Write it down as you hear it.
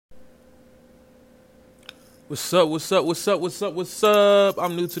What's up? What's up? What's up? What's up? What's up?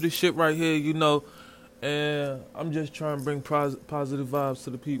 I'm new to this shit right here, and I'm just trying to bring positive vibes to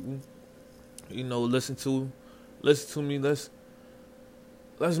the people. Listen to me. Let's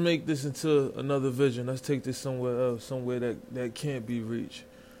make this into another vision. Let's take this somewhere else, somewhere that can't be reached.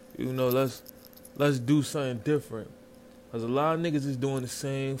 Let's do something different. Cause a lot of niggas is doing the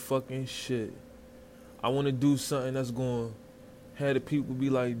same fucking shit. I want to do something that's going to have the people be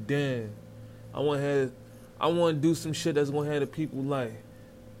like, damn. I want to do some shit that's going to have the people like,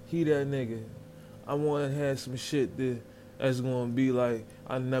 he that nigga. I want to have some shit that's going to be like,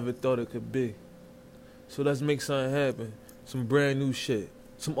 I never thought it could be. So let's make something happen. Some brand new shit.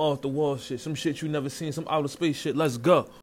 Some off the wall shit. Some shit you never seen. Some outer space shit. Let's go.